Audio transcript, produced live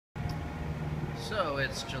So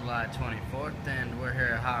it's July 24th and we're here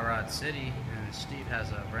at Hot Rod City and Steve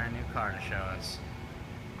has a brand new car to show us.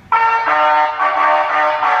 Come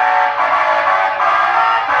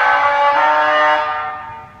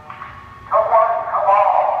on, come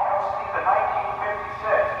see the 1956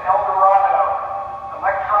 Eldorado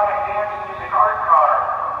electronic dance music art car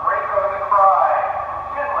from Heiko The Cry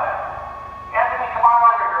from Finland. Anthony, come on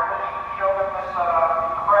over here. Let's show them this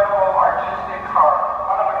incredible artistic car,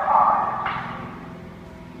 one of a kind.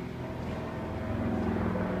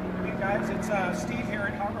 Hey guys, it's Steve here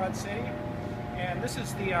at Hot Rod City, and this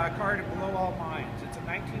is the car to blow all minds. It's a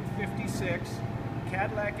 1956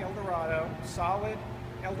 Cadillac Eldorado, solid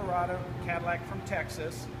Eldorado Cadillac from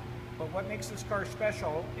Texas. But what makes this car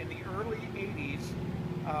special, in the early 80s,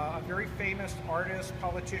 a very famous artist,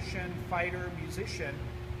 politician, fighter, musician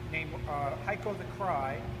named Heiko The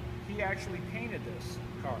Cry, he actually painted this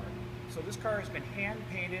car. So this car has been hand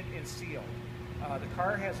painted and sealed. The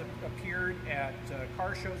car has appeared at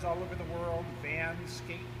car shows all over the world, vans,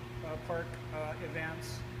 skate park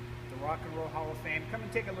events, the Rock and Roll Hall of Fame. Come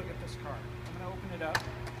and take a look at this car. I'm going to open it up.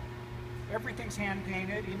 Everything's hand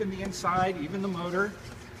painted, even the inside, even the motor.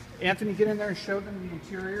 Anthony, get in there and show them the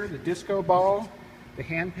interior, the disco ball, the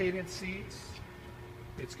hand painted seats.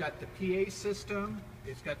 It's got the PA system.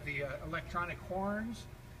 It's got the electronic horns.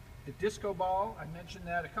 The disco ball, I mentioned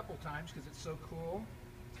that a couple times because it's so cool.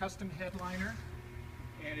 Custom headliner.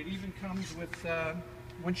 And it even comes with,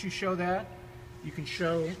 once you show that, you can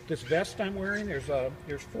show this vest I'm wearing. There's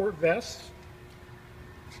 4 vests.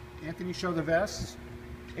 Anthony, show the vests.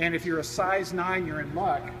 And if you're a size 9, you're in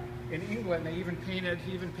luck. In England, he even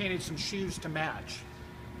painted some shoes to match.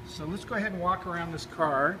 So let's go ahead and walk around this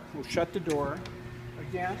car. We'll shut the door.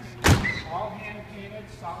 Again, all hand painted,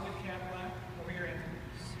 solid Cadillac. Over here, Anthony.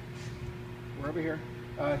 We're over here.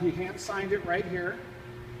 He hand signed it right here.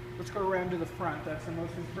 Let's go around to the front. That's the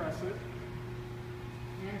most impressive.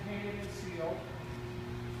 Hand painted and sealed.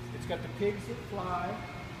 It's got the pigs that fly.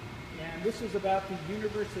 And this is about the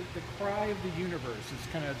universe, the cry of the universe. It's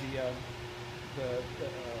kind of the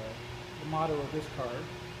motto of this car.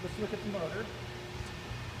 Let's look at the motor.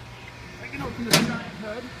 I can open this giant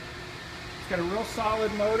hood. It's got a real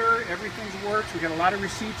solid motor. Everything's works. We got a lot of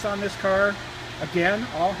receipts on this car. Again,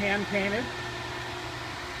 all hand painted.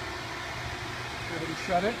 Go ahead and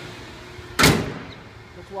shut it.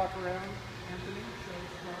 Let's walk around. Anthony, show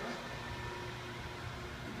this car.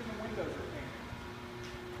 Even the windows are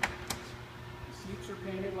painted. The seats are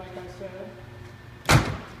painted, like I said.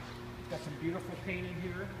 Got some beautiful painting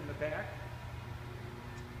here in the back.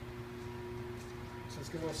 So let's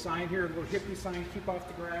get a little sign here, a little hippie sign, keep off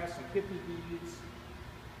the grass, some hippie beads.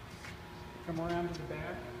 Come around to the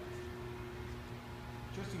back.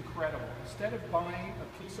 Just incredible. Instead of buying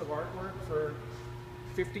a piece of artwork for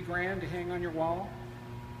 50 grand to hang on your wall,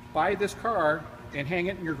 buy this car and hang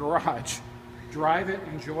it in your garage. Drive it,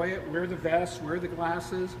 enjoy it, wear the vest, wear the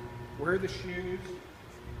glasses, wear the shoes.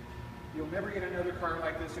 You'll never get another car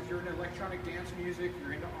like this. If you're into electronic dance music,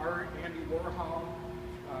 you're into art, Andy Warhol,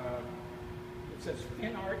 it says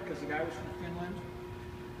Fin Art because the guy was from Finland.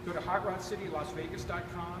 Go to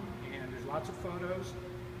HotRodCityLasVegas.com and there's lots of photos.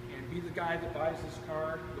 And be the guy that buys this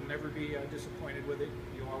car. You'll never be disappointed with it.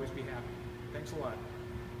 You'll always be happy. Thanks a lot.